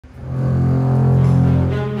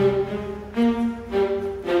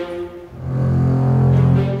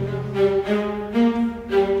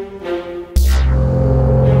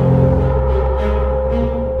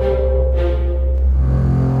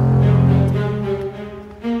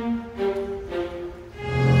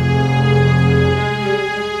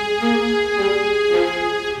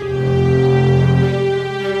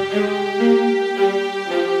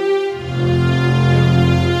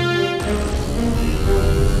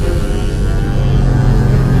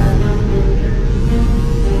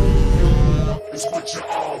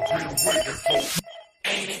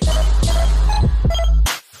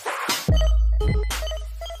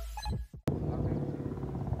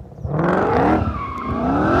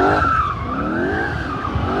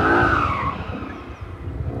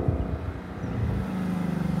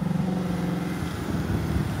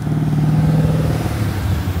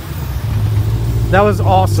That was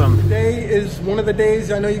awesome. Today is one of the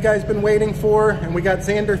days I know you guys been waiting for, and we got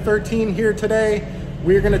Xander 13 here today.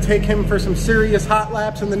 We're gonna take him for some serious hot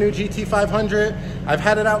laps in the new GT500. I've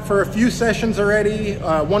had it out for a few sessions already,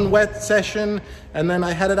 one wet session, and then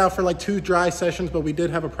I had it out for like 2 dry sessions, but we did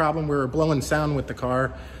have a problem. We were blowing sound with the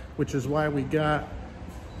car, which is why we got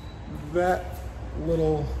that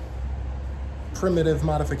little primitive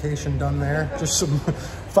modification done there. Just some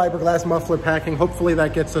fiberglass muffler packing. Hopefully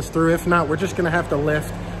that gets us through. If not, we're just gonna have to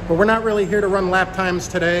lift. But we're not really here to run lap times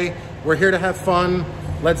today. We're here to have fun,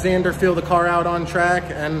 let Xander feel the car out on track,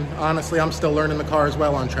 and honestly, I'm still learning the car as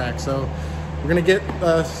well on track. So we're gonna get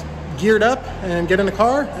geared up and get in the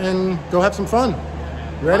car and go have some fun.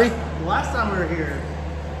 Ready? Last time we were here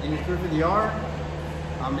in your 350R,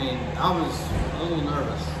 I mean, I was a little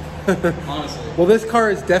nervous. Honestly. Well, this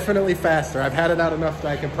car is definitely faster. I've had it out enough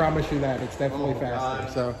that I can promise you that it's definitely faster.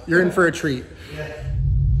 God. So you're in for a treat. Yeah.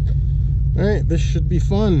 All right, this should be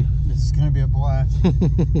fun. This is gonna be a blast.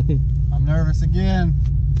 I'm nervous again.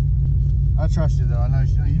 I trust you though. I know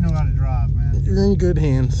you know how to drive, man. You're in good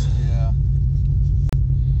hands. Yeah.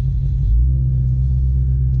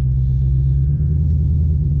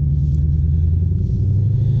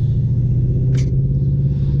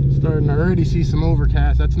 Starting to already see some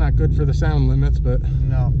overcast. That's not good for the sound limits, but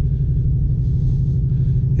no.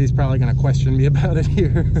 He's probably going to question me about it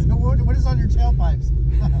here. What is on your tailpipes?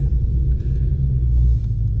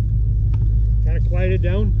 Kind of quieted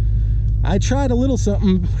down? I tried a little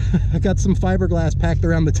something. I got some fiberglass packed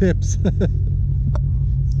around the tips.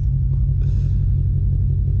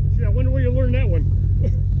 Yeah, I wonder where you learned that one.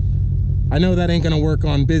 I know that ain't going to work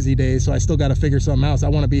on busy days, so I still got to figure something else. I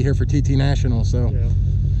want to be here for TT National, so yeah.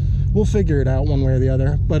 We'll figure it out one way or the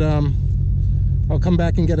other. But I'll come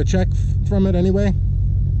back and get a check from it anyway.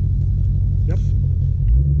 Yep.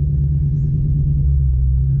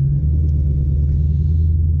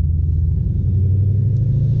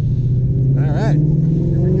 All right.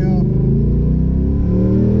 Here we go.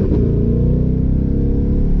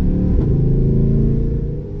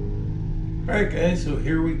 All right, guys, so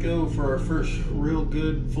here we go for our first real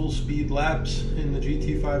good full speed laps in the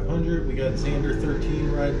GT500. We got Xander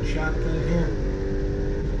 13 riding shotgun here.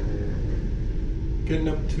 Getting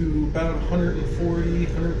up to about 140,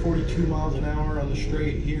 142 miles an hour on the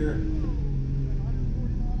straight here.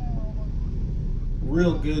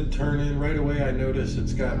 Real good turn in. Right away I noticed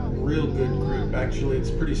it's got real good grip. Actually,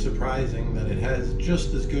 it's pretty surprising that it has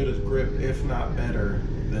just as good as grip, if not better,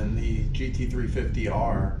 than the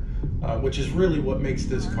GT350R. Which is really what makes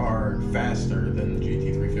this car faster than the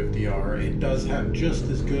GT350R. It does have just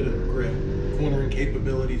as good a grip, cornering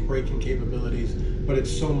capabilities, braking capabilities, but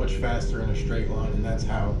it's so much faster in a straight line, and that's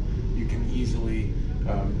how you can easily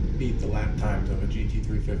beat the lap times of a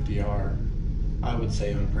GT350R, I would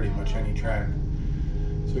say, on pretty much any track.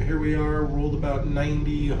 So here we are, rolled about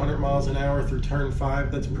 90, 100 miles an hour through turn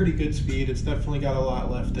 5. That's pretty good speed. It's definitely got a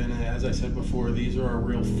lot left in it. As I said before, these are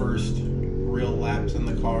our first real laps in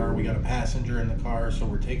the car. We got a passenger in the car, so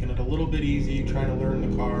we're taking it a little bit easy, trying to learn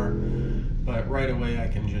the car. But right away I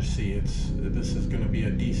can just see this is going to be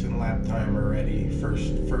a decent lap time already.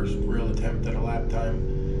 First real attempt at a lap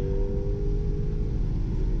time.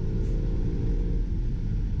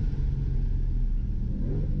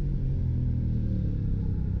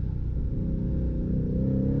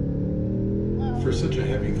 For such a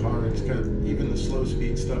heavy car, it's got, even the slow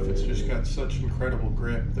speed stuff, it's just got such incredible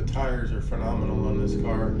grip. The tires are phenomenal on this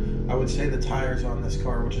car. I would say the tires on this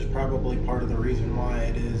car, which is probably part of the reason why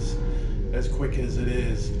it is as quick as it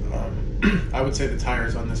is, I would say the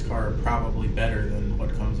tires on this car are probably better than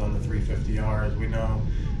what comes on the 350R. As we know,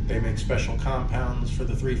 they make special compounds for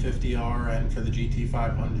the 350R and for the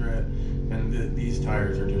GT500, and these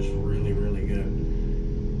tires are just really, really good.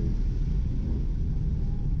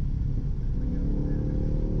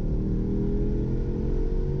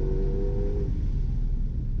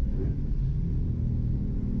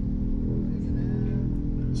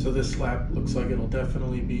 So this lap looks like it'll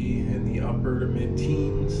definitely be in the upper to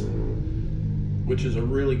mid-teens, which is a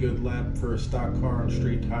really good lap for a stock car on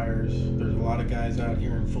street tires. There's a lot of guys out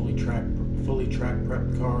here in fully track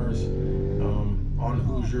prepped cars on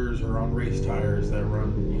Hoosiers or on race tires that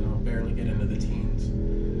run, you know, barely get into the teens.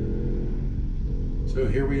 So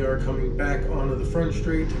here we are coming back onto the front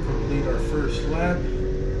straight to complete our first lap.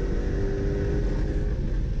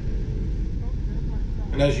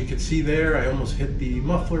 And as you can see there, I almost hit the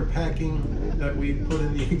muffler packing that we put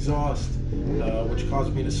in the exhaust, which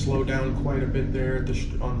caused me to slow down quite a bit there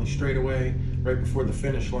on the straightaway right before the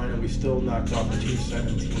finish line, and we still knocked off a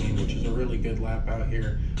 217, which is a really good lap out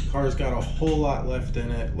here. Car's got a whole lot left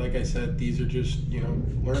in it. Like I said, these are just, you know,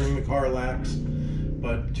 learning the car laps.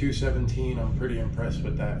 but 217, I'm pretty impressed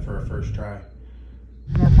with that for a first try.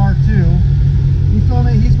 Our part 2. He told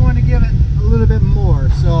me he's going to give it a little bit more,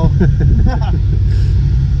 so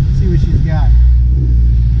see what she's got.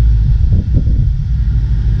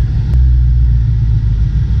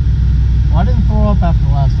 Well, I didn't throw up after the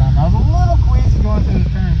last time. I was a little queasy going through the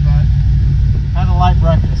turns, but had a light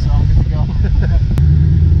breakfast, so I'm good to go.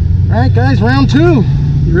 Alright guys, round 2.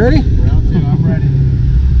 You ready? Round 2, I'm ready.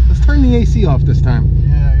 Let's turn the AC off this time.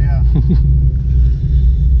 Yeah. I'm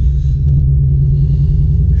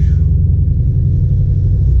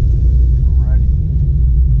ready.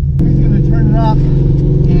 He's going to turn it up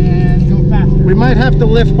and go faster. We might have to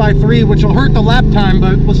lift by 3, which will hurt the lap time,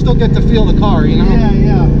 but we'll still get to feel the car, you know?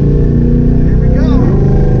 Yeah. Here we go.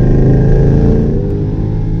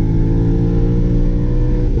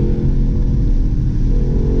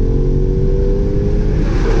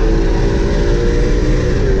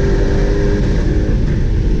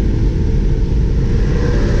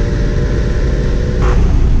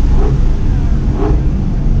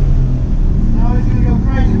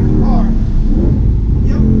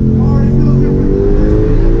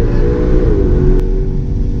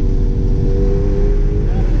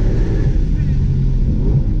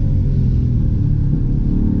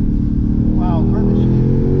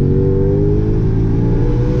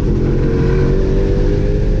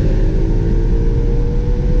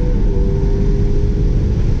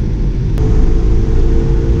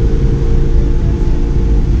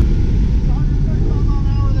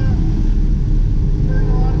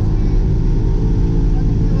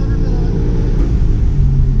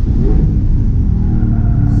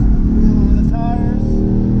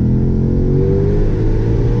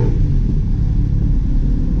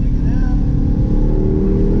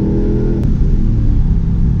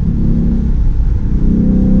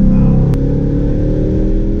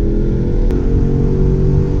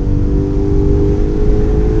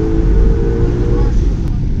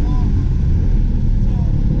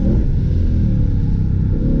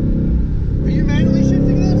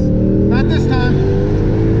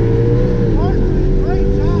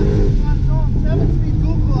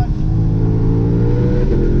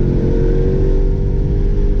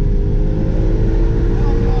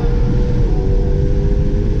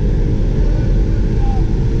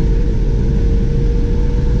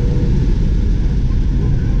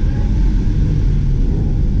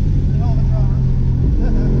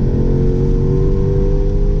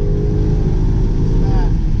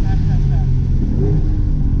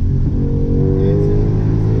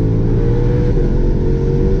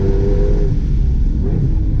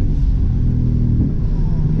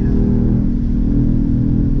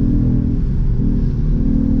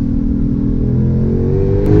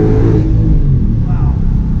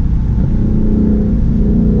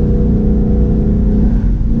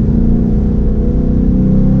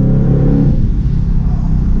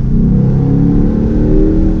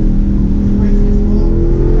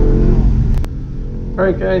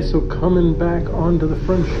 Alright guys, so coming back onto the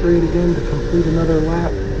front straight again to complete another lap.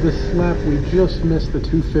 This lap we just missed the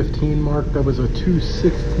 215 mark. That was a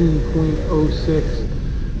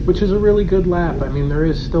 216.06, which is a really good lap. I mean, there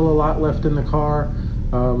is still a lot left in the car.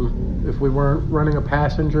 If we weren't running a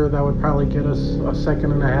passenger, that would probably get us a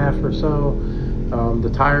second and a half or so. The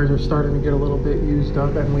tires are starting to get a little bit used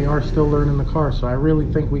up, and we are still learning the car, so I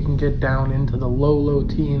really think we can get down into the low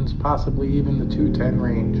teens, possibly even the 210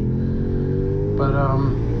 range. But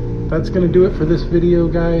that's going to do it for this video,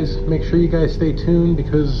 guys. Make sure you guys stay tuned,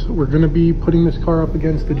 because we're going to be putting this car up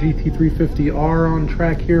against the GT350R on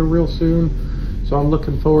track here real soon. So I'm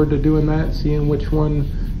looking forward to doing that, seeing which one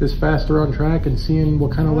is faster on track, and seeing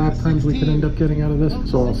what kind of lap times we could end up getting out of this.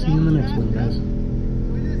 So I'll see you in the next one, guys.